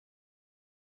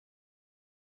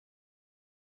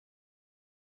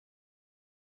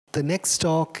The next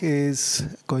talk is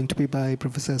going to be by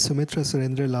Professor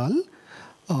Surendralal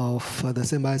of the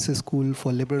Symbiosis School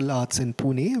for Liberal Arts in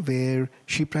Pune, where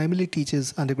she primarily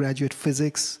teaches undergraduate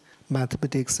physics,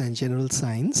 mathematics, and general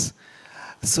science.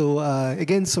 So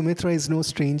again, Sumithra is no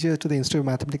stranger to the Institute of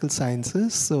Mathematical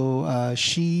Sciences. So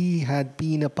she had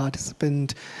been a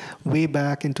participant way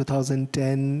back in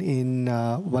 2010 in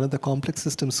one of the complex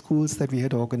system schools that we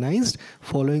had organized,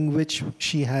 following which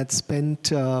she had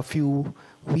spent a few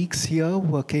weeks here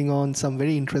working on some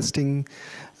very interesting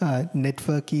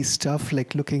networky stuff,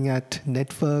 like looking at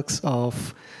networks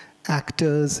of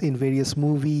actors in various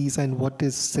movies and what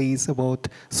this says about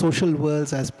social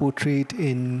worlds as portrayed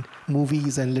in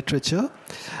movies and literature.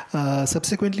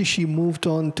 Subsequently, she moved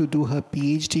on to do her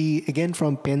PhD, again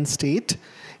from Penn State,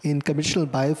 in conventional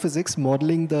biophysics,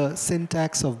 modeling the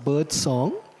syntax of bird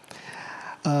song.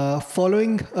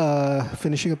 Following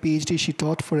finishing a PhD, she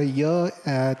taught for a year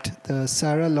at the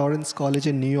Sarah Lawrence College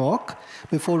in New York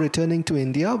before returning to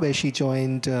India, where she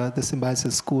joined the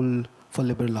Symbiosis School for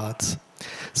Liberal Arts.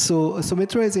 So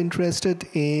Sumithra is interested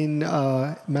in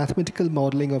mathematical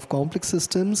modeling of complex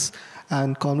systems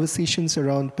and conversations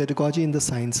around pedagogy in the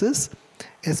sciences,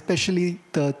 especially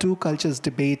the two cultures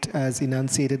debate as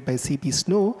enunciated by C.P.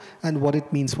 Snow and what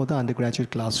it means for the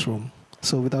undergraduate classroom.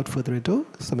 So without further ado,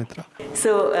 Sumithra.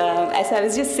 So as I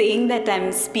was just saying that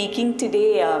I'm speaking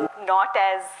today not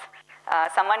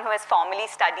as someone who has formally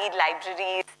studied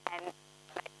libraries and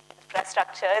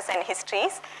infrastructures and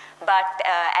histories, but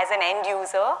as an end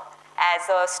user, as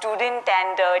a student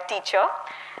and a teacher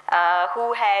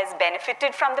who has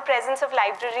benefited from the presence of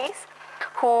libraries,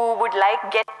 who would like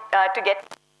to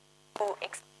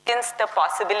experience the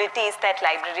possibilities that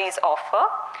libraries offer,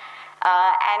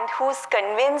 and who's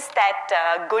convinced that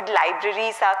good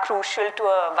libraries are crucial to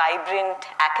a vibrant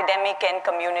academic and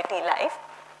community life.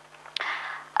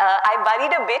 I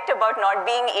worried a bit about not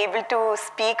being able to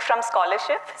speak from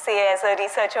scholarship, say as a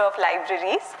researcher of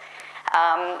libraries,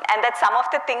 and that some of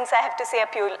the things I have to say are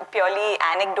purely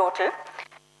anecdotal.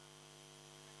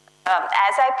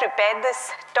 As I prepared this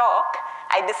talk,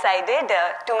 I decided,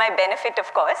 to my benefit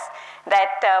of course,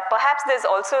 that perhaps there's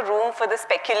also room for the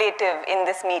speculative in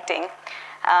this meeting.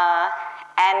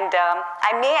 And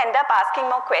I may end up asking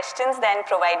more questions than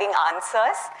providing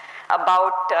answers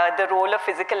about the role of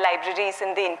physical libraries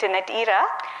in the internet era,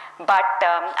 but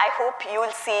I hope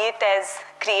you'll see it as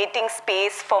creating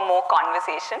space for more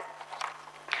conversation.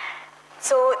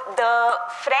 So the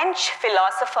French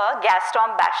philosopher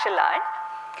Gaston Bachelard,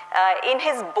 in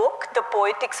his book, The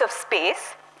Poetics of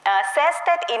Space, says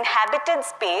that inhabited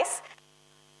space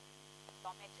is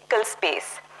geometrical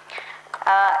space.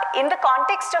 In the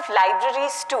context of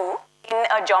libraries too, in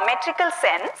a geometrical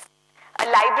sense, a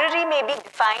library may be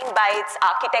defined by its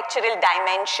architectural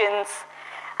dimensions,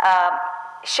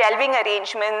 shelving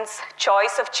arrangements,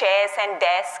 choice of chairs and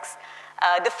desks,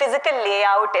 the physical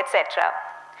layout, etc.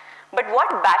 But what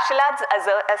Bachelard's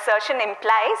assertion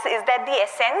implies is that the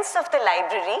essence of the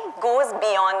library goes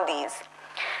beyond these.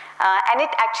 And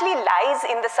it actually lies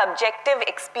in the subjective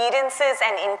experiences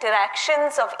and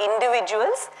interactions of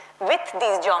individuals with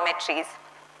these geometries.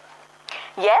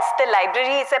 Yes, the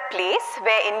library is a place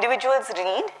where individuals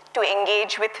read to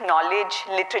engage with knowledge,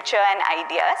 literature, and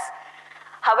ideas.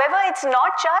 However, it's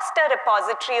not just a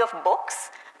repository of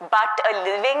books, but a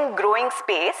living, growing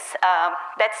space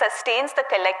that sustains the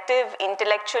collective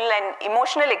intellectual and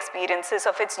emotional experiences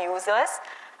of its users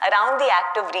around the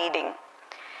act of reading.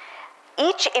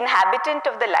 Each inhabitant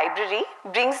of the library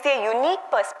brings their unique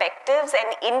perspectives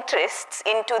and interests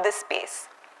into the space.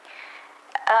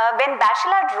 When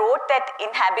Bachelard wrote that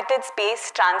inhabited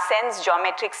space transcends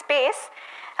geometric space,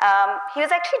 he was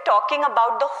actually talking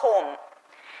about the home.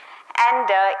 And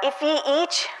if we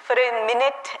each, for a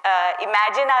minute,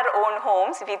 imagine our own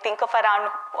homes, if we think of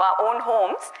our own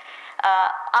homes,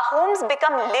 our homes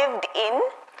become lived in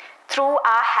through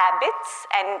our habits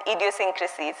and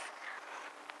idiosyncrasies.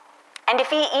 And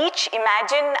if we each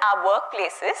imagine our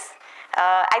workplaces,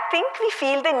 I think we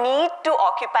feel the need to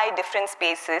occupy different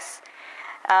spaces.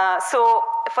 So,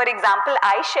 for example,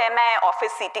 I share my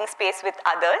office seating space with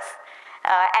others,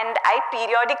 and I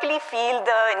periodically feel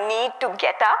the need to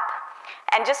get up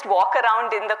and just walk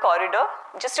around in the corridor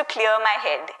just to clear my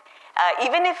head,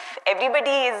 even if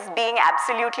everybody is being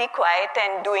absolutely quiet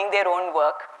and doing their own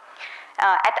work.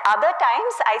 At other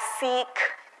times, I seek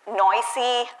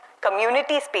noisy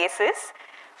community spaces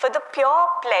for the pure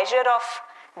pleasure of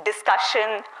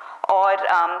discussion or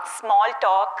small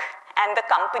talk and the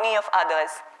company of others.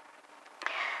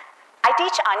 I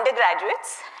teach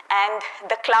undergraduates, and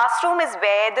the classroom is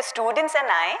where the students and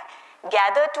I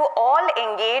gather to all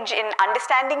engage in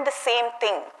understanding the same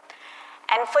thing,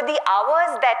 And for the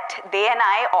hours that they and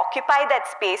I occupy that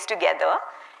space together,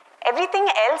 everything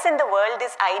else in the world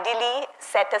is ideally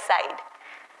set aside.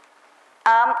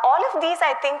 All of these,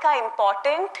 I think, are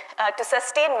important to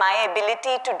sustain my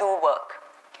ability to do work.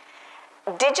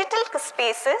 Digital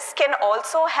spaces can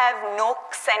also have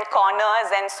nooks and corners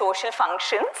and social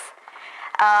functions,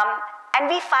 and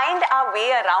we find our way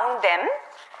around them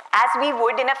as we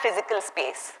would in a physical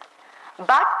space,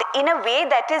 but in a way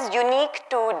that is unique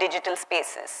to digital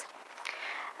spaces.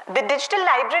 The digital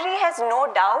library has no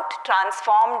doubt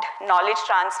transformed knowledge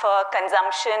transfer,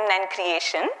 consumption, and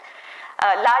creation,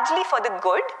 largely for the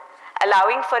good,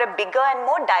 allowing for a bigger and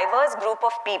more diverse group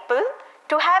of people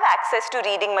to have access to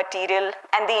reading material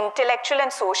and the intellectual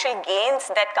and social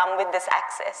gains that come with this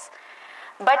access.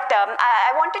 But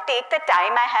I want to take the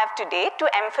time I have today to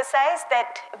emphasize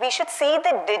that we should see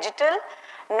the digital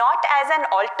not as an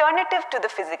alternative to the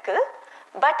physical,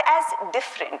 but as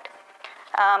different.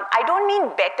 I don't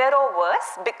mean better or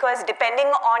worse, because depending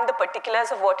on the particulars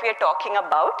of what we are talking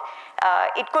about,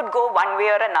 it could go one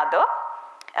way or another.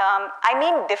 I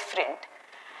mean different.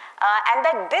 And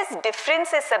that this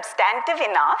difference is substantive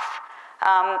enough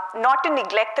not to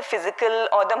neglect the physical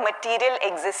or the material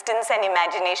existence and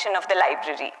imagination of the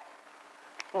library.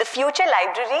 The future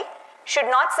library should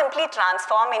not simply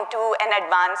transform into an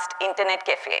advanced internet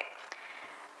cafe.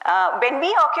 When we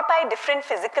occupy different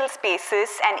physical spaces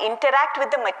and interact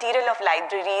with the material of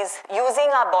libraries using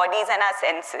our bodies and our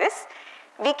senses,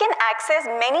 we can access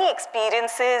many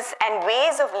experiences and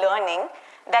ways of learning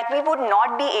that we would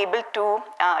not be able to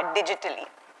digitally.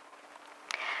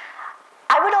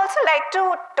 I would also like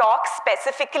to talk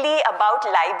specifically about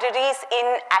libraries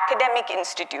in academic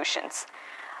institutions.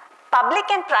 Public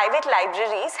and private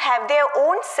libraries have their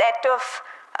own set of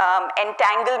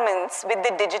entanglements with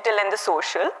the digital and the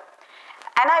social,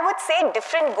 and I would say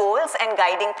different goals and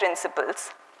guiding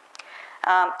principles.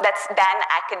 That's than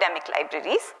academic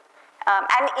libraries.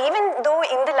 And even though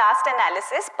in the last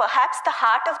analysis, perhaps the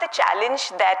heart of the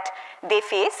challenge that they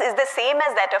face is the same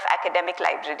as that of academic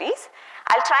libraries,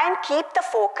 I'll try and keep the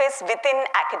focus within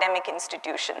academic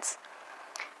institutions.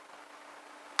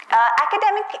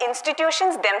 Academic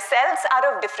institutions themselves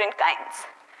are of different kinds.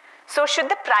 So should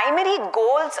the primary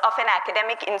goals of an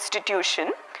academic institution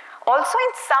also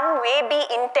in some way be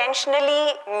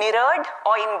intentionally mirrored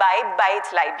or imbibed by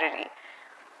its library?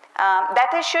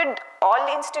 That is, should all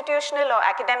institutional or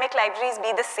academic libraries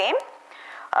be the same?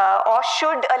 Or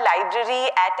should a library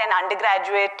at an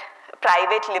undergraduate,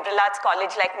 private liberal arts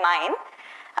college like mine,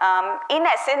 in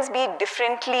essence be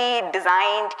differently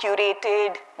designed,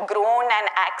 curated, grown, and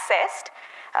accessed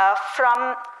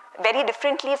very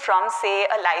differently from, say,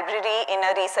 a library in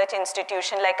a research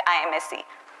institution like IMSC?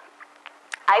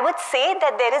 I would say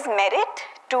that there is merit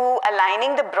to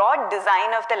aligning the broad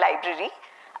design of the library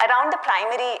around the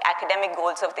primary academic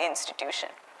goals of the institution.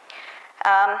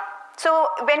 So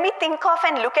when we think of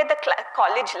and look at the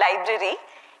college library,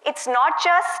 it's not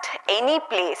just any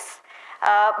place,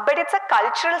 but it's a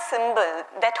cultural symbol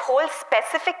that holds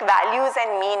specific values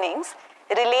and meanings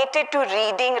related to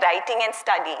reading, writing, and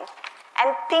studying,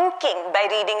 and thinking by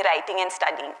reading, writing, and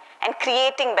studying, and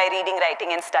creating by reading,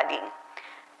 writing, and studying.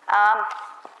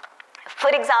 For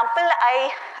example,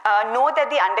 I know that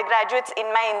the undergraduates in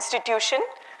my institution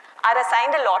are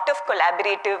assigned a lot of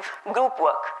collaborative group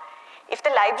work. If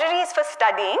the library is for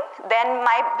studying, then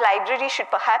my library should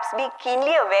perhaps be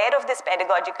keenly aware of this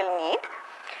pedagogical need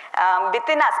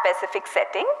within a specific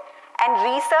setting and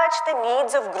research the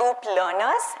needs of group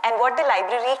learners and what the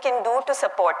library can do to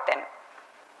support them.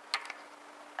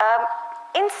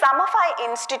 In some of our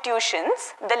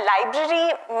institutions, the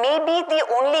library may be the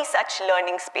only such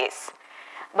learning space,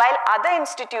 while other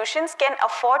institutions can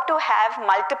afford to have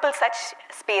multiple such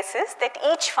spaces that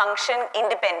each function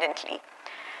independently.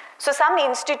 So some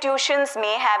institutions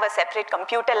may have a separate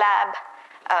computer lab,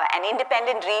 an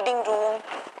independent reading room,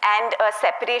 and a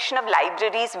separation of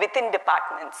libraries within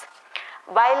departments,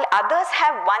 while others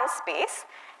have one space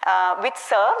which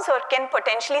serves or can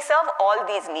potentially serve all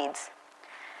these needs.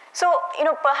 So,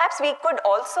 perhaps we could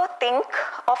also think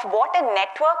of what a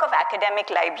network of academic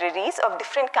libraries of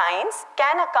different kinds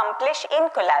can accomplish in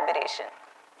collaboration.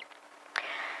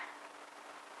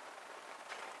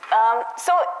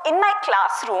 So, in my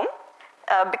classroom,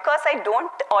 because I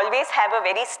don't always have a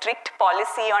very strict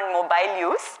policy on mobile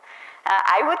use,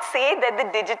 I would say that the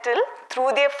digital,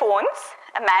 through their phones,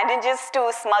 manages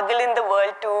to smuggle in the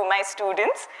world to my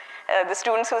students, the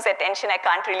students whose attention I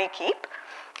can't really keep.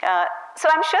 So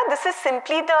I'm sure this is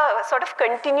simply the sort of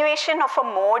continuation of a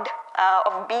mode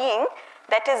of being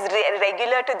that is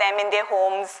regular to them in their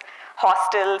homes,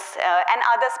 hostels, and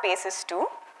other spaces too.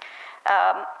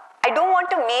 I don't want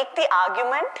to make the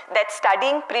argument that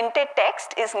studying printed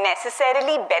text is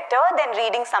necessarily better than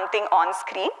reading something on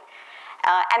screen.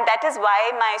 And that is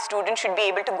why my students should be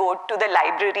able to go to the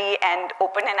library and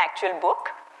open an actual book.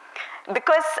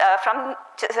 Because from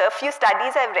a few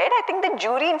studies I've read, I think the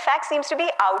jury in fact seems to be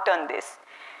out on this.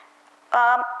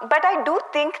 But I do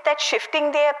think that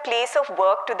shifting their place of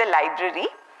work to the library,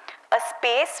 a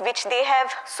space which they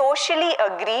have socially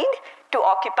agreed to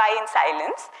occupy in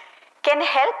silence, can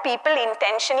help people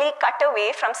intentionally cut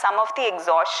away from some of the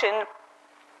exhaustion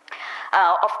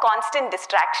of constant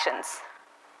distractions.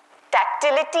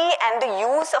 Tactility and the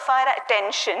use of our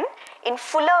attention in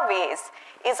fuller ways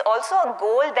is also a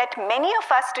goal that many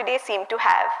of us today seem to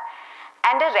have.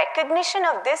 And a recognition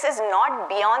of this is not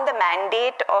beyond the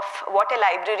mandate of what a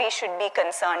library should be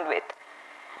concerned with.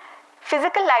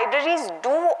 Physical libraries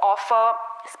do offer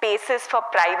spaces for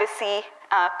privacy,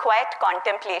 quiet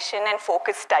contemplation, and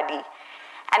focused study.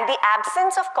 And the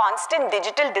absence of constant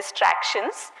digital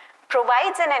distractions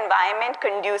provides an environment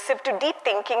conducive to deep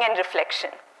thinking and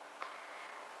reflection.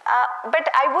 But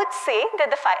I would say that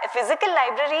the physical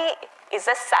library is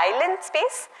a silent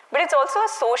space, but it's also a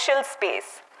social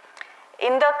space.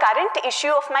 In the current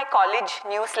issue of my college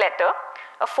newsletter,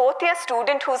 a fourth-year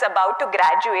student who's about to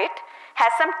graduate has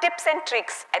some tips and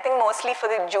tricks, I think mostly for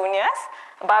the juniors,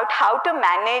 about how to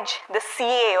manage the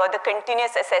CA or the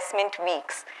continuous assessment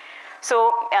weeks. So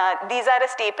these are a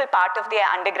staple part of their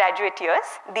undergraduate years.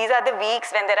 These are the weeks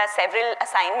when there are several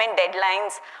assignment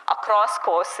deadlines across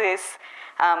courses,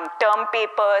 term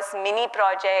papers, mini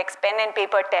projects, pen and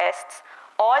paper tests,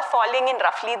 all falling in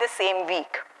roughly the same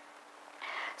week.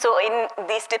 So in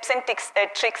these tips and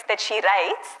tricks that she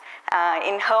writes,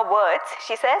 in her words,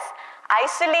 she says,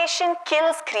 isolation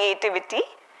kills creativity.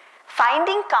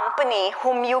 Finding company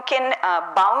whom you can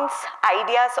bounce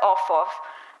ideas off of,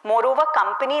 moreover,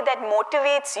 company that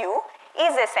motivates you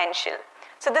is essential.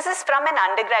 So this is from an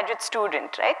undergraduate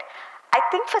student, right? I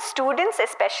think for students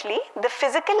especially, the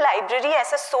physical library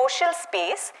as a social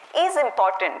space is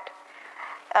important.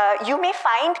 You may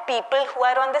find people who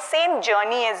are on the same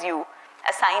journey as you,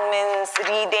 assignments,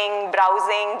 reading,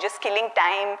 browsing, just killing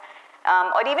time,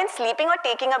 or even sleeping or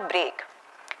taking a break.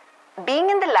 Being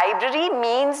in the library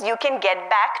means you can get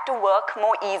back to work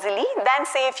more easily than,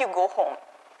 say, if you go home.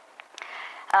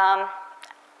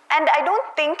 And I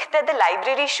don't think that the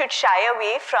library should shy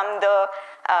away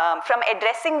from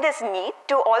addressing this need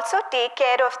to also take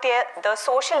care of the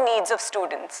social needs of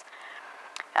students.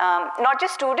 Not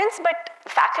just students, but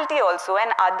faculty also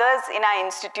and others in our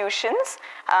institutions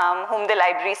whom the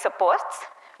library supports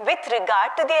with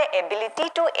regard to their ability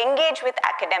to engage with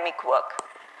academic work.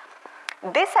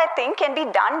 This, I think, can be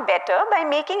done better by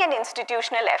making an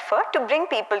institutional effort to bring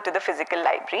people to the physical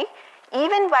library,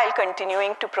 even while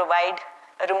continuing to provide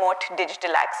remote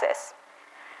digital access.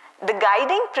 The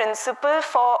guiding principle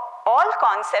for all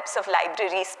concepts of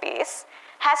library space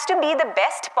has to be the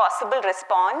best possible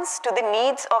response to the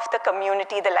needs of the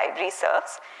community the library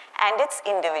serves and its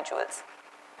individuals.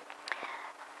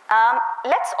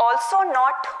 Let's also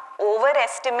not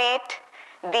overestimate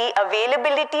the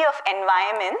availability of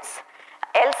environments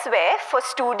elsewhere for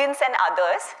students and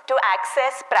others to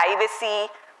access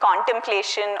privacy,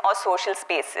 contemplation, or social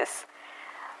spaces.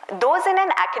 Those in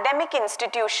an academic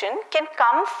institution can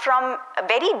come from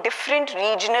very different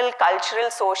regional,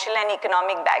 cultural, social, and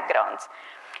economic backgrounds.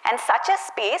 And such a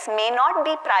space may not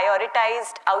be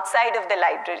prioritized outside of the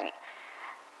library.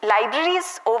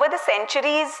 Libraries over the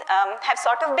centuries have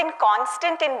sort of been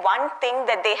constant in one thing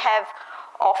that they have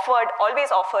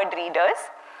always offered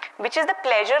readers, which is the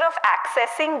pleasure of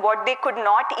accessing what they could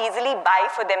not easily buy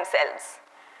for themselves.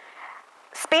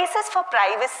 Spaces for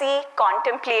privacy,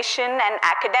 contemplation, and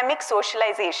academic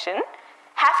socialization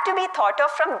have to be thought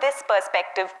of from this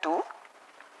perspective too.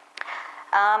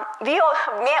 We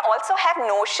may also have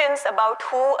notions about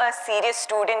who a serious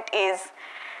student is,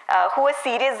 who a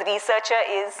serious researcher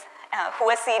is, who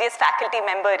a serious faculty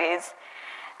member is.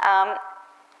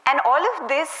 And all of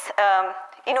this,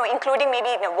 including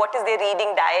maybe what is their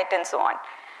reading diet and so on.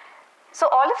 So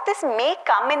all of this may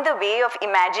come in the way of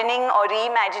imagining or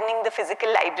reimagining the physical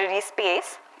library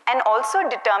space and also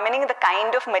determining the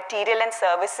kind of material and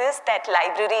services that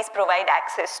libraries provide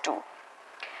access to.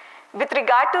 With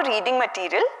regard to reading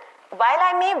material, while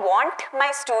I may want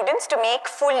my students to make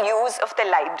full use of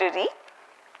the library,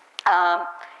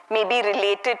 maybe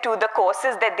related to the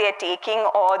courses that they are taking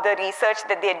or the research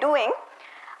that they are doing,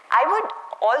 I would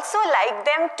also like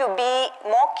them to be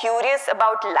more curious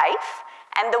about life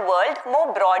and the world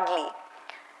more broadly.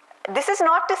 This is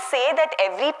not to say that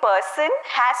every person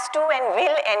has to and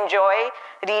will enjoy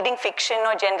reading fiction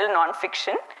or general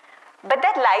nonfiction, but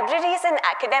that libraries and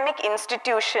academic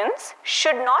institutions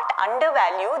should not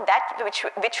undervalue that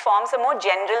which forms a more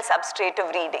general substrate of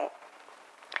reading.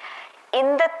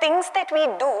 In the things that we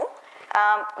do,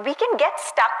 we can get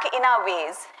stuck in our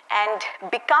ways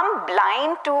and become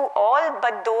blind to all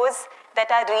but those that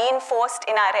are reinforced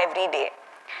in our everyday.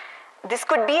 This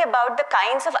could be about the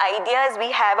kinds of ideas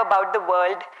we have about the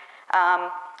world,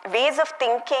 ways of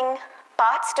thinking,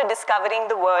 paths to discovering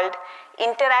the world,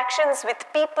 interactions with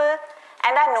people,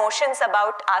 and our notions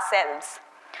about ourselves.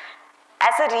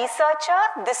 As a researcher,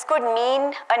 this could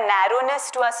mean a narrowness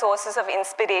to our sources of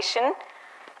inspiration,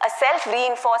 a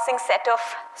self-reinforcing set of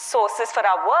sources for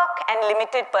our work, and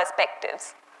limited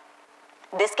perspectives.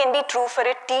 This can be true for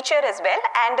a teacher as well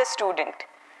and a student.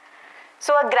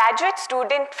 So a graduate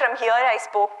student from here I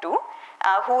spoke to,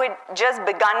 who had just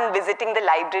begun visiting the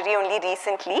library only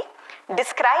recently,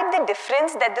 described the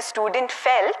difference that the student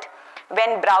felt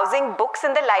when browsing books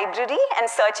in the library and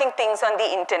searching things on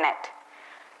the internet.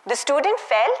 The student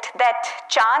felt that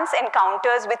chance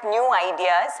encounters with new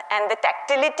ideas and the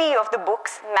tactility of the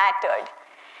books mattered.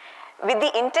 With the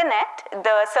internet,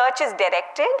 the search is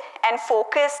directed and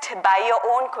focused by your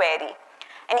own query.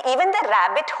 And even the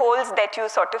rabbit holes that you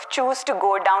sort of choose to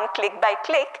go down click by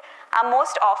click are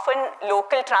most often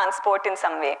local transport in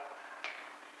some way.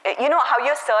 You know how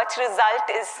your search result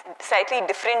is slightly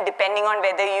different depending on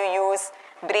whether you use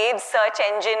Brave's search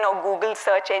engine or Google's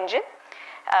search engine.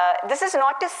 This is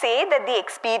not to say that the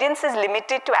experience is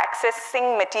limited to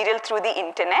accessing material through the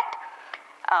internet.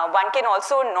 One can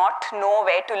also not know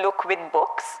where to look with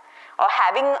books,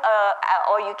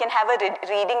 or you can have a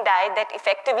reading diet that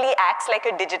effectively acts like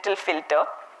a digital filter.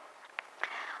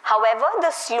 However,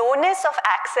 the slowness of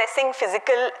accessing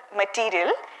physical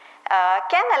material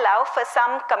can allow for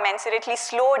some commensurately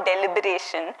slow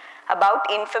deliberation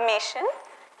about information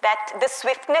that the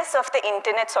swiftness of the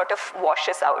internet sort of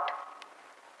washes out.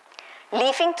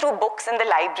 Leafing through books in the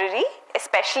library,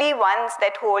 especially ones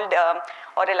that hold,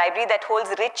 or a library that holds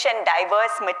rich and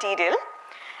diverse material,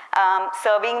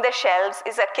 surveying the shelves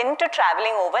is akin to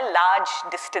traveling over large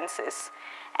distances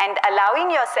and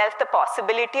allowing yourself the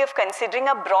possibility of considering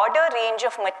a broader range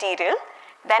of material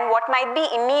than what might be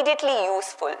immediately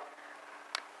useful.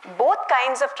 Both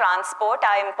kinds of transport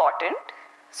are important.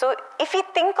 So if we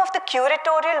think of the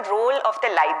curatorial role of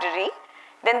the library,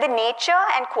 then the nature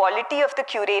and quality of the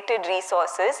curated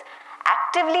resources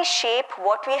actively shape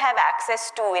what we have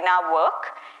access to in our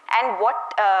work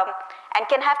and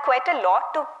can have quite a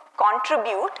lot to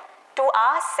contribute to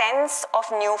our sense of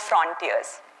new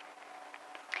frontiers.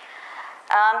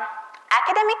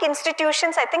 Academic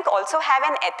institutions, I think, also have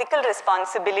an ethical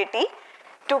responsibility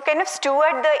to kind of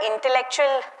steward the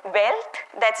intellectual wealth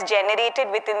that's generated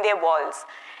within their walls.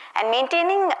 And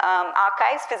maintaining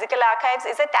archives, physical archives,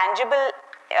 is a tangible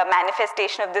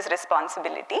manifestation of this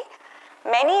responsibility.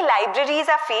 Many libraries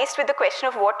are faced with the question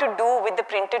of what to do with the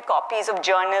printed copies of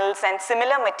journals and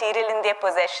similar material in their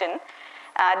possession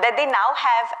that they now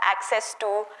have access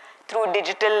to through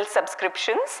digital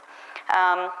subscriptions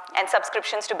and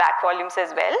subscriptions to back volumes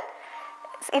as well.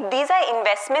 These are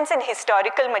investments in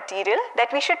historical material that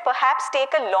we should perhaps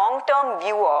take a long-term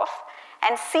view of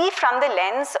and see from the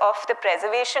lens of the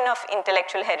preservation of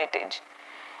intellectual heritage.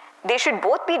 They should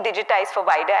both be digitized for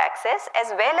wider access as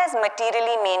well as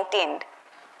materially maintained.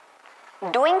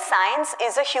 Doing science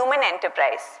is a human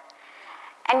enterprise.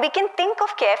 And we can think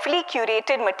of carefully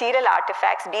curated material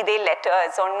artifacts, be they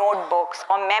letters or notebooks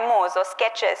or memos or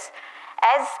sketches,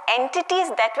 as entities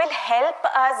that will help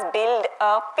us build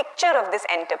a picture of this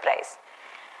enterprise.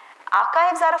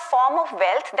 Archives are a form of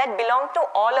wealth that belong to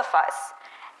all of us,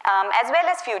 as well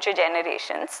as future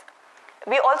generations.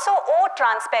 We also owe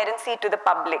transparency to the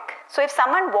public. So if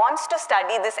someone wants to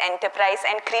study this enterprise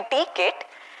and critique it,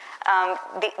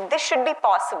 this should be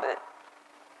possible.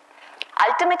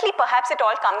 Ultimately, perhaps it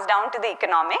all comes down to the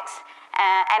economics,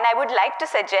 and I would like to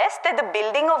suggest that the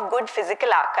building of good physical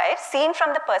archives, seen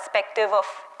from the perspective of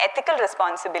ethical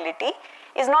responsibility,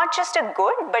 is not just a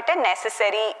good, but a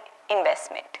necessary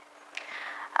investment.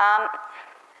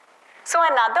 So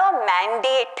another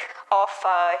mandate of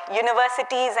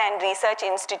universities and research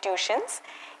institutions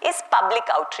is public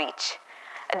outreach.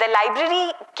 The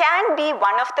library can be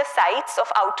one of the sites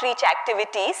of outreach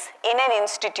activities in an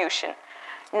institution,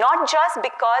 not just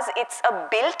because it's a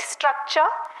built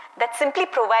structure that simply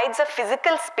provides a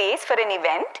physical space for an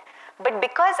event, but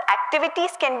because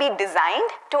activities can be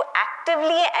designed to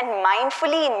actively and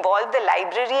mindfully involve the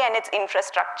library and its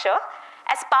infrastructure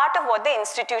as part of what the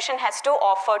institution has to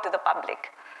offer to the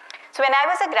public. So when I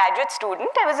was a graduate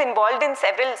student, I was involved in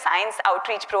several science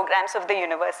outreach programs of the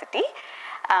university.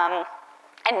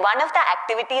 And one of the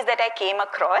activities that I came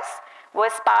across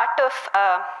was part of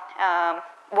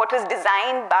what was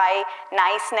designed by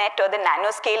NICENet, or the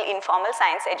Nanoscale Informal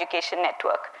Science Education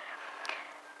Network.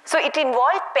 So it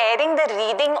involved pairing the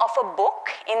reading of a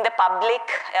book in the public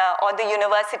or the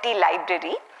university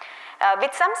library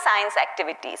with some science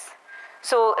activities.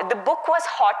 So the book was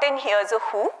Hot and Here's a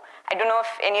Who. I don't know if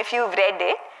any of you have read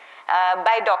it,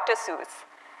 by Dr. Seuss.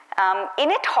 In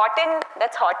it,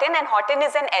 that's Horton, and Horton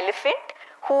is an elephant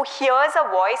who hears a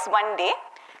voice one day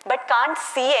but can't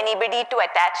see anybody to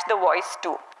attach the voice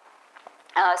to.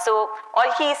 So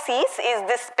all he sees is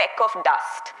this speck of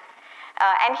dust.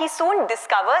 And he soon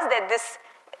discovers that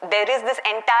there is this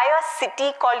entire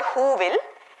city called Whoville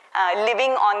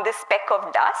living on this speck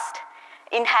of dust,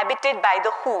 inhabited by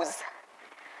the Whos.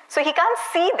 So he can't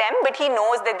see them, but he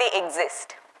knows that they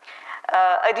exist.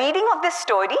 A reading of this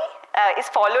story is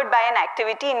followed by an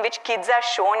activity in which kids are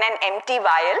shown an empty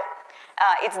vial.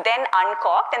 It's then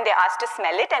uncorked and they're asked to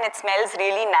smell it, and it smells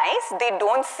really nice. They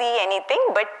don't see anything,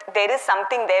 but there is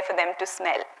something there for them to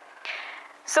smell.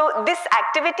 So this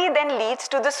activity then leads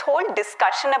to this whole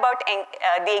discussion about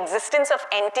the existence of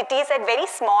entities at very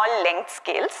small length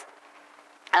scales,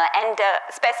 and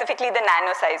specifically the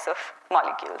nano size of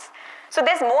molecules. So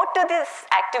there's more to this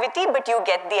activity, but you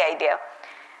get the idea.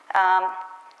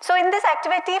 So in this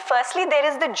activity, firstly, there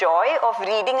is the joy of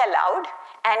reading aloud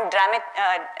and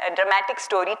dramatic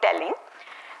storytelling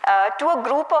to a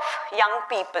group of young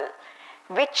people,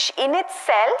 which in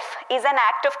itself is an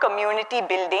act of community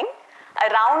building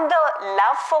around the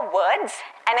love for words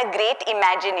and a great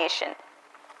imagination.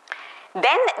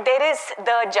 Then there is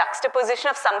the juxtaposition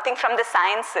of something from the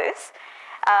sciences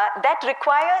that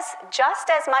requires just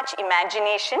as much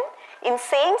imagination in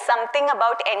saying something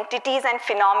about entities and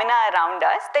phenomena around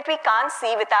us that we can't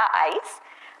see with our eyes,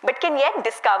 but can yet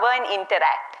discover and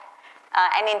interact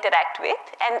with.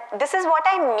 And this is what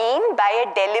I mean by a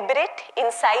deliberate,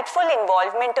 insightful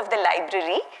involvement of the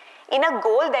library in a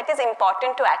goal that is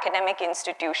important to academic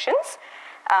institutions,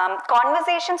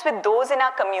 conversations with those in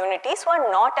our communities who are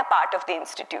not a part of the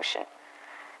institution.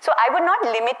 So I would not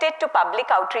limit it to public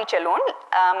outreach alone.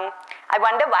 I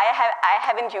wonder why I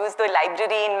haven't used the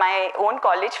library in my own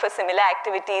college for similar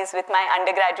activities with my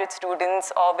undergraduate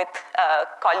students or with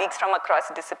colleagues from across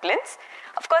disciplines.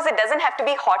 Of course, it doesn't have to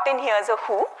be Hot and Here's a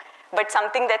Who, but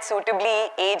something that's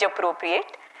suitably age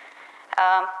appropriate.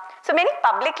 So many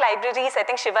public libraries, I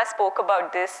think Shiva spoke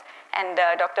about this, and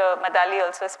Dr. Madali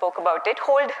also spoke about it,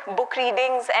 hold book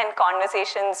readings and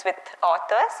conversations with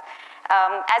authors.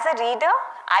 As a reader,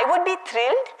 I would be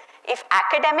thrilled if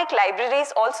academic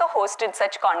libraries also hosted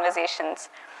such conversations,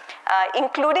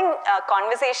 including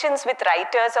conversations with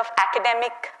writers of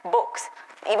academic books,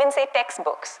 even say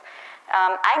textbooks.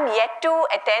 I'm yet to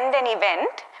attend an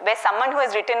event where someone who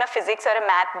has written a physics or a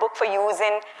math book for use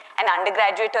in an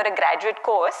undergraduate or a graduate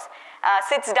course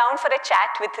sits down for a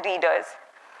chat with readers.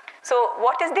 So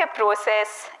what is their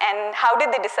process, and how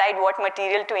did they decide what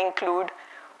material to include?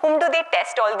 Whom do they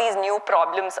test all these new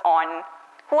problems on?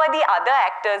 Who are the other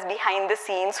actors behind the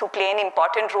scenes who play an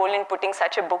important role in putting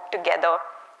such a book together?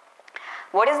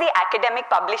 What is the academic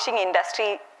publishing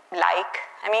industry like?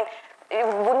 I mean,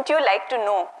 wouldn't you like to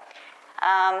know?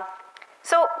 I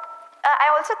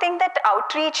also think that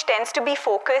outreach tends to be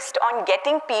focused on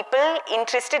getting people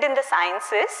interested in the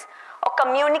sciences or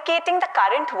communicating the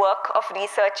current work of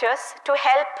researchers to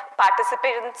help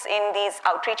participants in these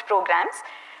outreach programs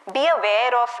be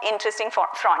aware of interesting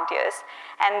frontiers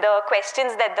and the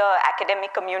questions that the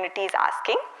academic community is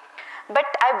asking. But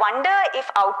I wonder if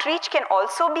outreach can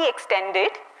also be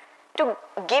extended to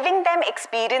giving them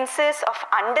experiences of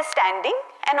understanding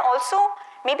and also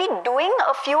maybe doing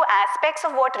a few aspects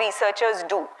of what researchers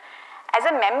do. As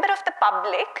a member of the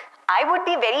public, I would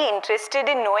be very interested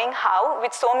in knowing how,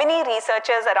 with so many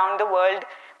researchers around the world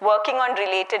working on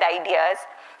related ideas,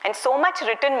 and so much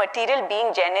written material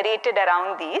being generated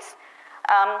around these,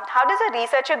 how does a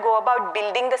researcher go about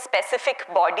building the specific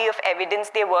body of evidence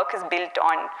their work is built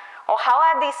on? Or how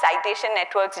are these citation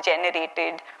networks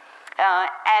generated?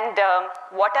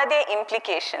 What are their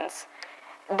implications?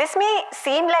 This may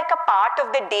seem like a part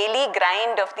of the daily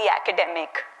grind of the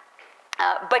academic,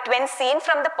 but when seen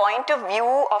from the point of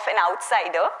view of an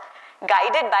outsider,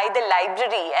 guided by the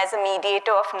library as a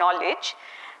mediator of knowledge,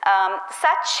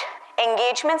 such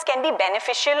engagements can be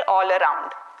beneficial all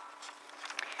around.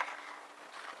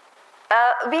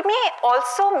 We may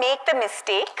also make the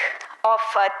mistake of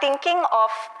thinking of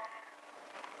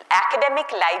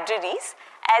academic libraries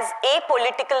as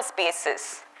apolitical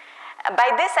spaces.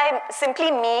 By this, I simply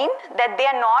mean that they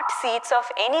are not seats of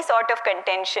any sort of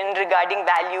contention regarding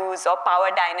values or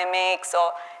power dynamics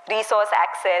or resource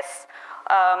access,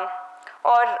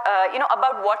 or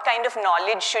about what kind of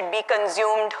knowledge should be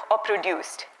consumed or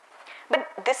produced. But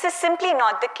this is simply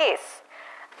not the case.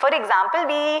 For example,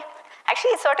 we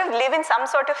actually sort of live in some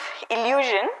sort of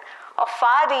illusion of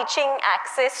far-reaching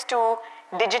access to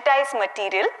digitized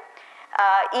material,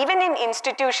 even in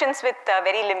institutions with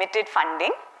very limited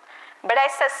funding. But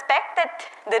I suspect that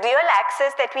the real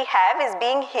access that we have is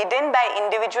being hidden by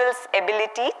individuals'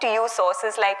 ability to use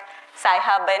sources like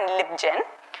Sci-Hub and LibGen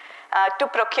to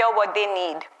procure what they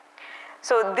need.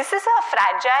 So this is a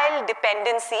fragile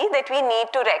dependency that we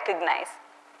need to recognize.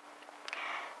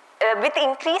 With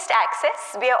increased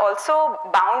access, we are also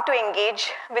bound to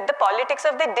engage with the politics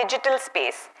of the digital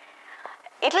space.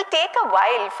 It will take a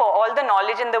while for all the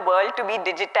knowledge in the world to be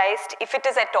digitized, if it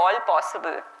is at all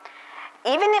possible.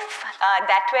 Even if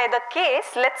that were the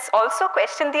case, let's also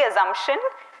question the assumption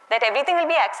that everything will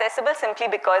be accessible simply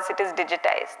because it is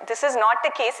digitized. This is not the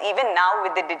case even now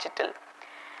with the digital.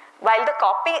 While the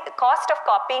cost of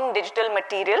copying digital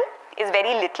material is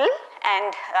very little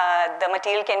and the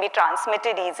material can be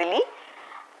transmitted easily,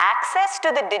 access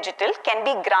to the digital can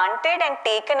be granted and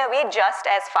taken away just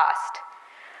as fast.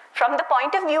 From the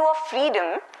point of view of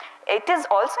freedom, it is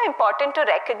also important to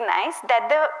recognize that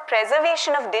the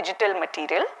preservation of digital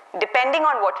material, depending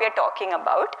on what we are talking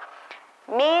about,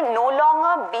 may no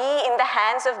longer be in the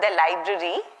hands of the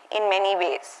library in many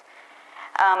ways.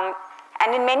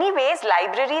 And in many ways,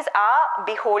 libraries are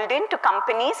beholden to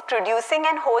companies producing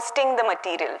and hosting the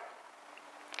material.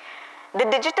 The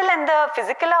digital and the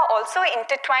physical are also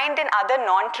intertwined in other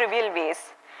non-trivial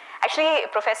ways. Actually,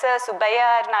 Professor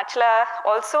Subbaiah Arunachala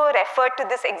also referred to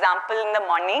this example in the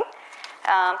morning.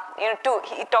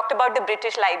 He talked about the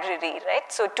British Library, right?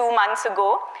 So 2 months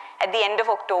ago, at the end of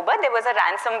October, there was a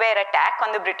ransomware attack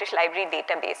on the British Library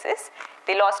databases.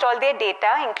 They lost all their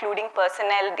data, including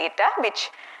personnel data,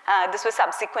 which this was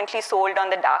subsequently sold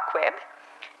on the dark web.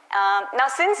 Now,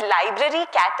 since library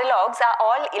catalogs are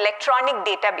all electronic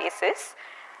databases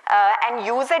and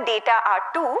user data are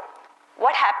too,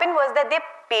 what happened was that their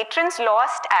patrons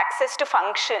lost access to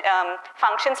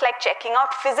functions like checking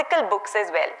out physical books as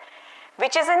well,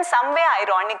 which is in some way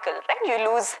ironical, right? You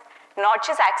lose not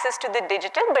just access to the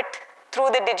digital, but through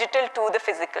the digital to the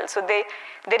physical. So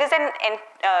there is an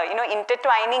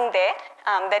intertwining there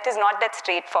that is not that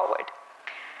straightforward.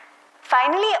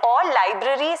 Finally, all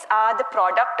libraries are the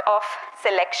product of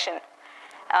selection,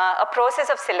 a process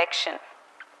of selection.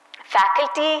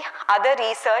 Faculty, other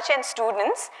research, and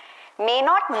students may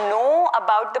not know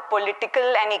about the political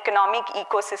and economic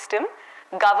ecosystem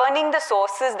governing the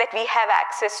sources that we have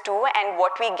access to and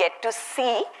what we get to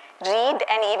see, read,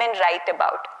 and even write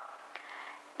about.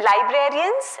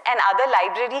 Librarians and other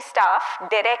library staff who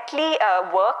directly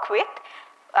work with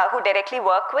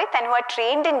and who are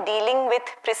trained in dealing with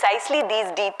precisely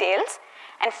these details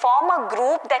and form a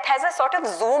group that has a sort of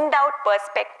zoomed out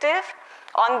perspective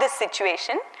on this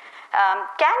situation,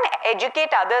 can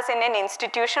educate others in an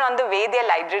institution on the way their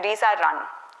libraries are run.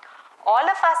 All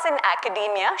of us in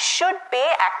academia should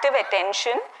pay active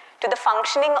attention to the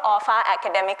functioning of our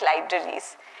academic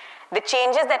libraries, the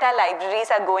changes that our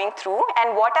libraries are going through,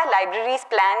 and what our libraries'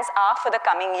 plans are for the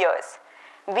coming years.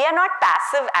 We are not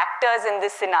passive actors in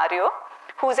this scenario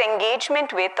whose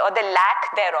engagement with or the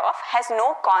lack thereof has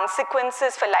no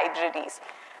consequences for libraries,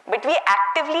 but we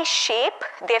actively shape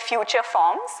their future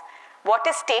forms, what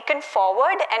is taken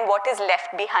forward and what is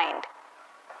left behind.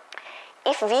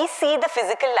 If we see the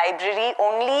physical library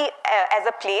only as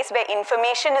a place where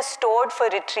information is stored for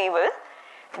retrieval,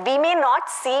 we may not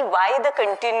see why the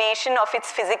continuation of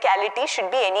its physicality should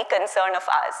be any concern of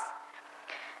ours.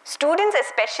 Students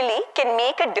especially can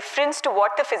make a difference to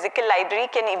what the physical library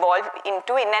can evolve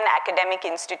into in an academic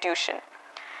institution.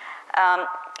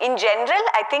 In general,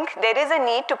 I think there is a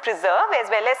need to preserve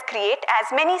as well as create as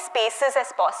many spaces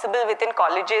as possible within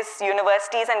colleges,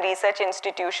 universities, and research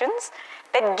institutions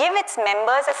that give its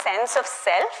members a sense of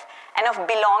self and of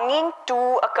belonging to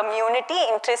a community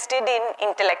interested in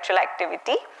intellectual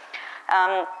activity.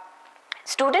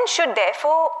 Students should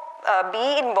therefore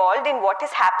be involved in what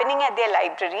is happening at their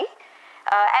library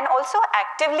and also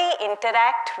actively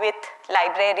interact with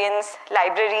librarians,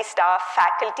 library staff,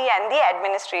 faculty, and the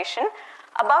administration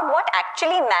about what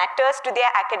actually matters to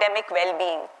their academic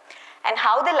well-being and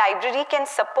how the library can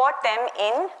support them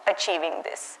in achieving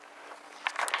this.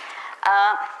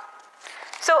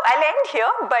 So I'll end here,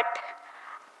 but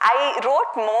I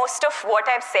wrote most of what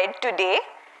I've said today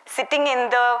sitting in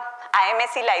the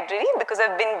IMSC library because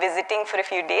I've been visiting for a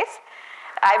few days.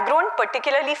 I've grown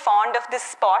particularly fond of this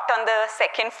spot on the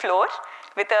second floor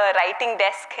with a writing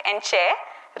desk and chair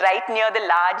right near the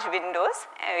large windows,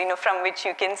 from which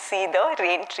you can see the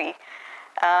rain tree.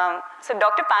 So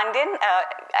Dr. Pandian,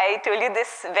 I told you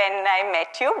this when I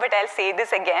met you, but I'll say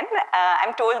this again.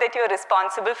 I'm told that you're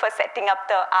responsible for setting up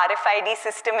the RFID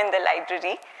system in the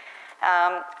library,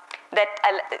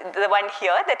 the one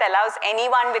here that allows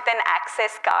anyone with an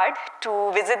access card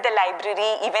to visit the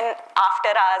library even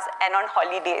after hours and on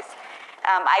holidays.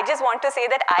 I just want to say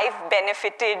that I've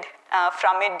benefited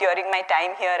from it during my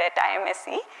time here at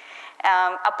IMSC.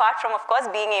 Apart from, of course,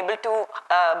 being able to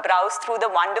browse through the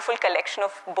wonderful collection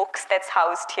of books that's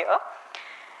housed here.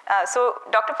 So,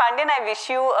 Dr. Pandian, I wish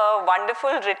you a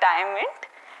wonderful retirement.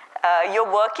 Your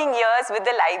working years with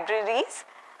the libraries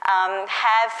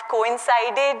have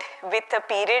coincided with a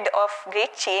period of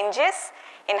great changes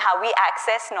in how we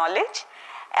access knowledge.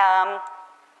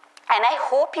 And I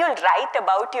hope you'll write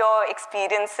about your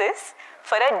experiences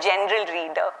for a general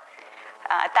reader.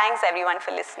 Thanks, everyone,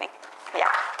 for listening. Yeah.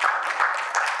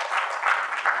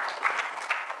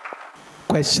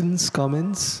 Questions,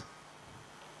 comments?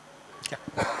 Yeah.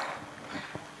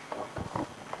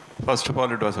 First of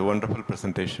all, it was a wonderful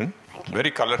presentation.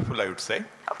 Very colorful, I would say.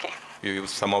 Okay. You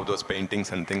used some of those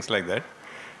paintings and things like that.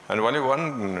 And only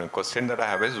one question that I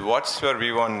have is, what's your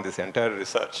view on this entire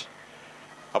research?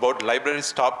 About libraries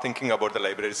stop thinking about the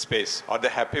library space. Are they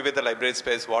happy with the library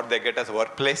space, what they get as a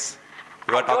workplace?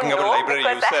 You are talking about library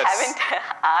users. I haven't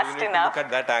asked you need enough. To look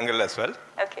at that angle as well.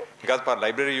 Okay. Because for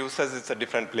library users, it's a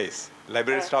different place.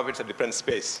 Library staff, it's a different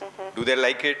space. Do they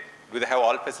like it? Do they have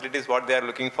all facilities what they are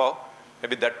looking for?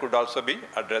 Maybe that could also be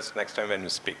addressed next time when you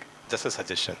speak. Just a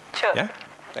suggestion. Sure. Yeah?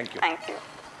 Thank you. Thank you.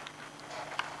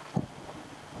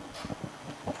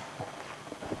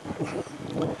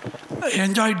 I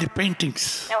enjoyed the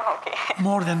paintings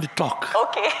more than the talk.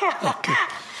 Okay. Okay.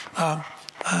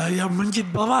 You're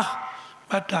Manjit Baba,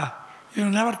 but you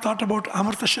never thought about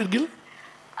Amrita Shergill?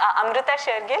 Amrita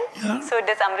Shergill? Yeah. So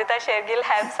does Amrita Shergill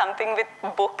have something with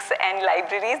books and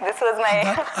libraries? This was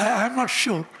my... I'm not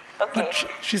sure. Okay. But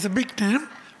she's a big name.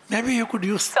 Maybe you could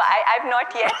use... So I've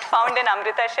not yet found an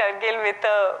Amrita Shergill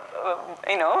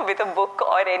with a book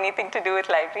or anything to do with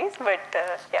libraries, but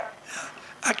yeah.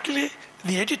 Actually,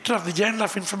 the editor of the Journal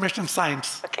of Information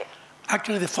Science,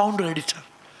 actually the founder editor,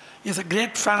 is a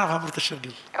great fan of Amrita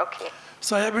Shergill. Okay.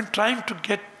 So I have been trying to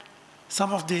get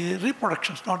some of the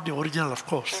reproductions, not the original, of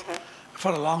course,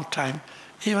 for a long time.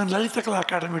 Even Lalita Kala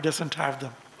Academy doesn't have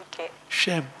them. Okay.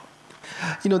 Shame.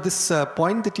 This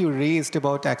point that you raised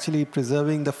about actually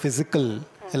preserving the physical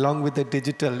along with the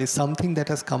digital is something that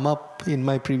has come up in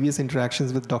my previous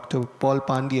interactions with Dr. Paul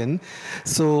Pandian.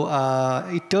 So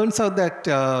it turns out that,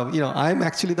 I'm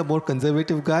actually the more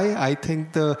conservative guy. I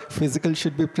think the physical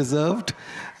should be preserved.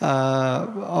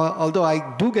 Although I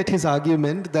do get his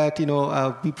argument that,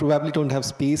 we probably don't have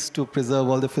space to preserve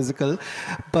all the physical.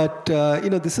 But,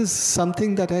 this is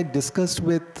something that I discussed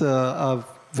with a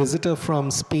visitor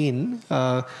from Spain,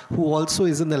 who also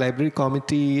is in the library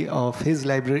committee of his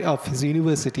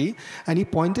university, and he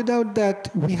pointed out that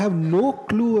we have no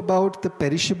clue about the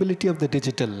perishability of the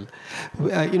digital.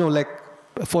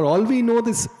 For all we know,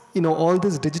 all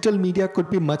this digital media could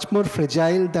be much more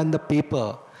fragile than the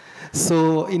paper.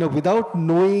 So, without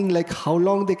knowing how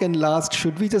long they can last,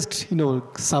 should we just,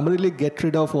 summarily get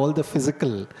rid of all the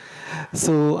physical?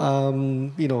 So,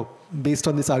 based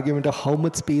on this argument of how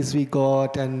much space we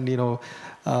got and,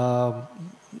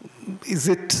 is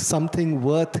it something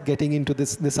worth getting into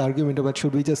this argument about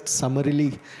should we just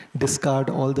summarily discard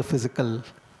all the physical?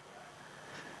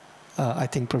 I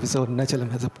think Professor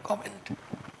Nachalam has a comment.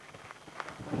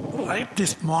 Right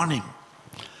this morning,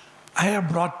 I have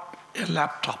brought a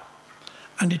laptop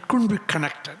and it couldn't be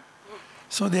connected.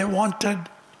 So they wanted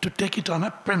to take it on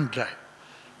a pen drive.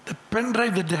 The pen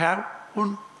drive that they have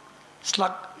wouldn't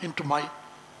slug into my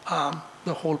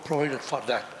the hole provided for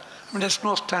that. There's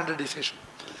no standardization.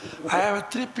 I have a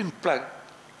 3-pin plug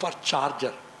for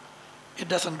charger. It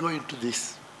doesn't go into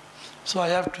this. So I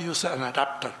have to use an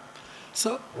adapter.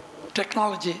 So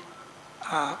technology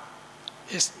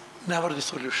is never the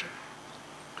solution,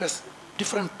 because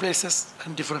different places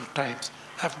and different times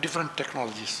have different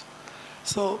technologies.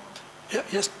 So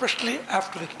especially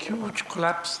after a huge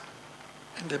collapse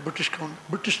in the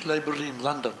British Library in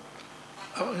London,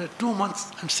 2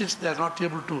 months, and since they are not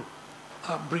able to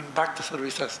bring back the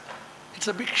services, it's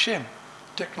a big shame,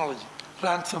 technology,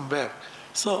 ransomware.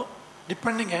 So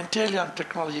depending entirely on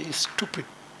technology is stupid.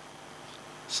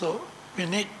 So we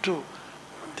need to,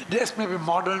 the days may be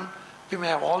modern, we may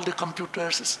have all the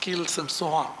computers, skills, and so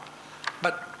on.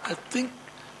 But I think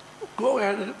go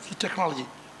ahead with the technology.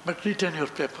 but retain your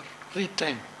paper.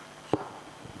 Retain.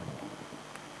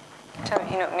 So,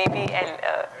 maybe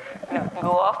I'll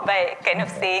go off by kind of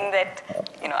saying that,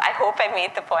 I hope I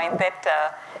made the point that,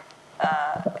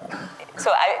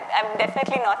 so I'm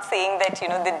definitely not saying that,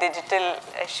 the digital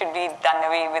should be done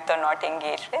away with or not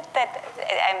engaged with. That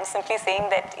I'm simply saying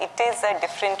that it is a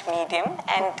different medium,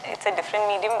 and it's a different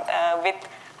medium with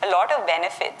a lot of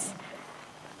benefits.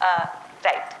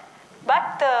 Right.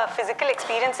 But the physical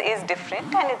experience is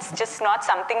different, and it's just not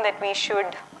something that we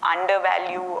should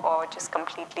undervalue or just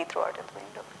completely throw out of the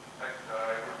window.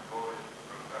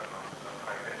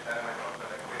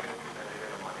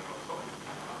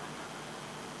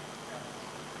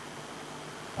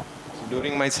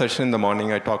 During my session in the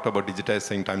morning, I talked about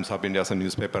digitizing Times of India as a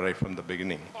newspaper right from the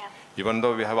beginning. Yeah. Even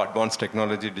though we have advanced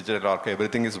technology, digital archive,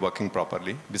 everything is working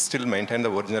properly, we still maintain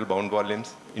the original bound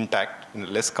volumes intact in a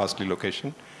less costly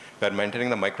location. We are maintaining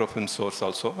the microfilm source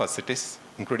also as it is,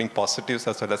 including positives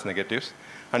as well as negatives,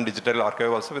 and digital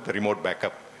archive also with a remote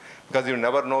backup. Because you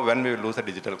never know when we will lose a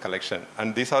digital collection.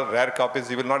 And these are rare copies,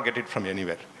 you will not get it from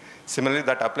anywhere. Similarly,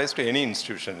 that applies to any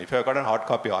institution. If you have got a hard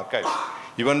copy archive,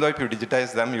 even though if you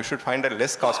digitize them, you should find a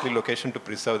less costly location to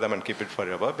preserve them and keep it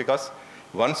forever. Because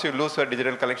once you lose your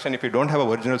digital collection, if you don't have an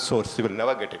original source, you will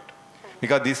never get it.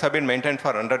 Because these have been maintained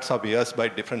for hundreds of years by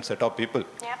different set of people.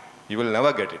 Yeah. You will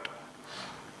never get it.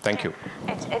 Thank you.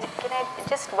 Can I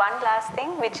just one last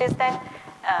thing, which is that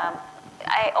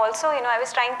I also, I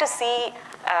was trying to see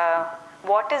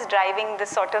what is driving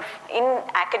this sort of, in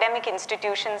academic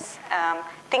institutions,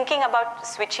 thinking about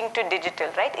switching to digital,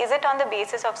 right? Is it on the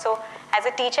basis of, so as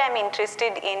a teacher, I'm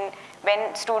interested in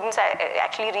when students are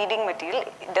actually reading material,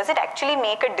 does it actually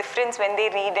make a difference when they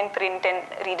read in print and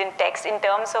read in text in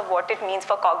terms of what it means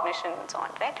for cognition and so on,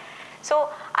 right? So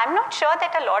I'm not sure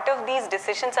that a lot of these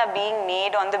decisions are being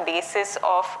made on the basis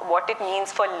of what it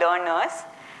means for learners.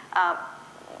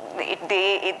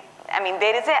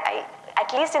 There is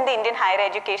at least in the Indian higher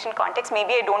education context,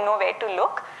 maybe I don't know where to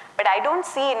look, but I don't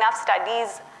see enough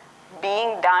studies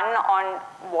being done on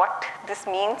what this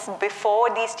means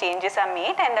before these changes are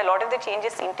made, and a lot of the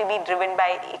changes seem to be driven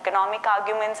by economic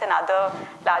arguments and other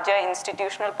larger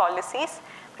institutional policies,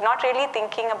 but not really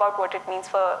thinking about what it means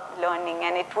for learning.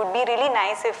 And it would be really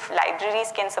nice if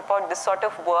libraries can support this sort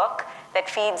of work that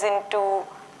feeds into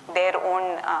their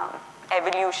own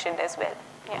evolution as well.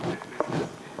 Yeah.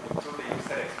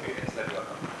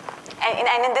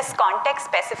 And in this context,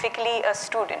 specifically a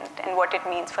student and what it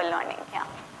means for learning. Yeah.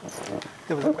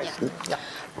 There was a question.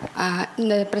 Yeah.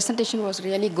 The presentation was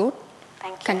really good.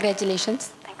 Thank you.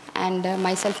 Congratulations. Thank you. And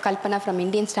myself, Kalpana from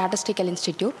Indian Statistical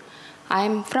Institute. I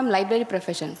am from library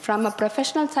profession. From a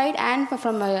professional side and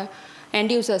from a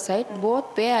end user side,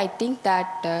 both way I think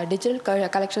that digital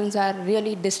collections are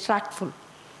really distractful.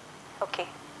 Okay.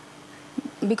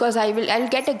 Because I'll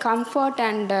get a comfort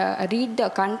and read the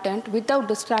content without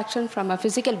distraction from a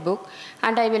physical book,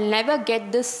 and I will never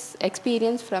get this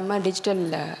experience from a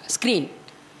digital screen.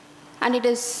 And it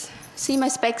is, see my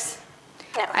specs.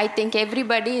 No. I think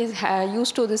everybody is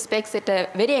used to the specs at a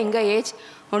very younger age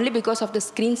only because of the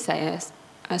screen size,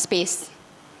 space.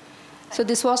 So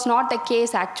this was not the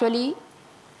case actually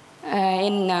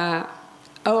in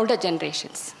older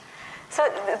generations. So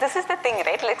this is the thing,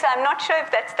 right? Like, so I'm not sure if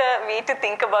that's the way to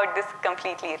think about this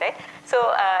completely, right? So,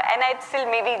 and I'd still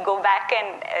maybe go back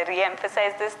and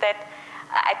re-emphasize this, that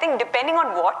I think depending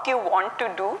on what you want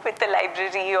to do with the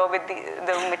library or with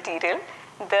the material,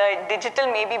 the digital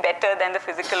may be better than the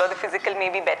physical, or the physical may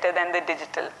be better than the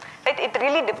digital, right? It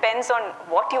really depends on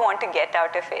what you want to get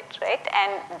out of it, right?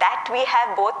 And that we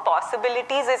have both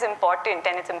possibilities is important,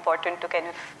 and it's important to kind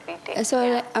of retain.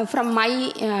 So from my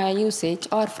usage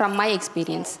or from my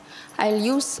experience, I'll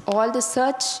use all the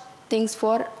search things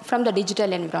from the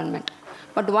digital environment.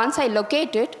 But once I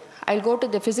locate it, I'll go to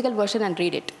the physical version and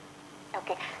read it.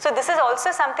 Okay, so this is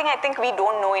also something I think we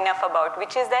don't know enough about,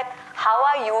 which is that how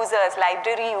are users,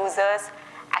 library users,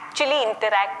 actually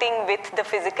interacting with the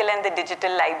physical and the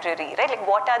digital library, right? Like,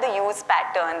 what are the use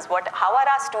patterns? How are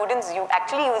our students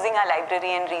actually using our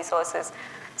library and resources?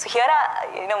 So here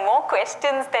are more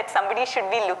questions that somebody should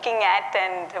be looking at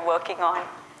and working on.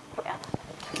 Yeah.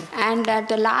 And at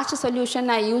the last solution,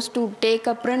 I used to take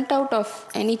a printout of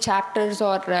any chapters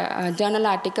or journal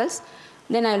articles,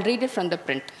 then I'll read it from the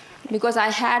print. Because I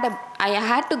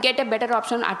had to get a better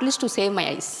option, at least to save my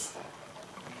eyes.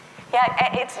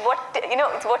 Yeah, it's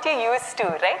what you're used to,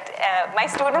 right? My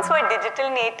students who are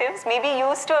digital natives may be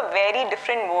used to a very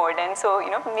different mode, and so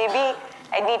maybe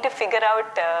I need to figure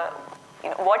out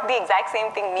what the exact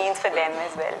same thing means for them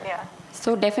as well. Yeah.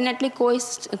 So definitely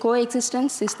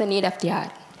coexistence is the need of the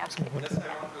hour. Absolutely. Just I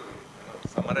want to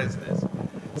summarize this.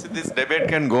 See, this debate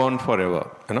can go on forever.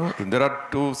 You know, there are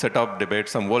two set of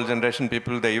debates. Some old generation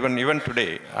people, they even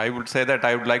today, I would say that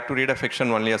I would like to read a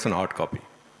fiction only as an hard copy.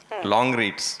 Long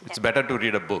reads, it's better to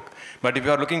read a book. But if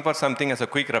you are looking for something as a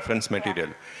quick reference material,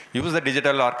 use the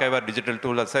digital archive or digital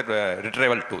tool as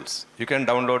retrieval tools. You can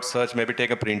download, search, maybe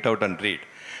take a printout and read.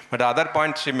 But the other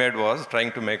point she made was,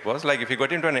 trying to make was, like if you go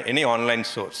into any online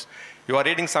source, you are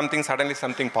reading something, suddenly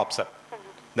something pops up.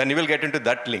 Then you will get into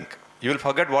that link. You will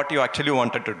forget what you actually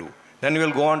wanted to do. Then you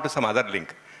will go on to some other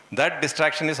link. That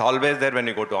distraction is always there when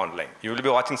you go to online. You will be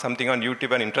watching something on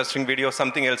YouTube, an interesting video,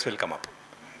 something else will come up.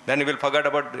 Then you will forget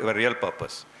about your real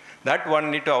purpose. That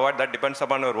one need to avoid. That depends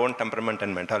upon your own temperament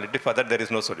and mentality. For that, there is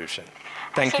no solution.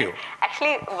 Thank you.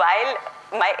 Actually, while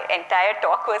my entire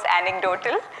talk was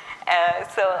anecdotal,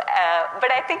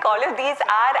 but I think all of these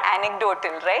are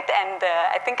anecdotal, right? And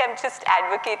I think I'm just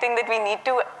advocating that we need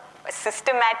to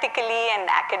systematically and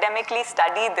academically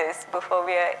study this before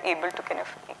we are able to kind of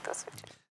make those switches.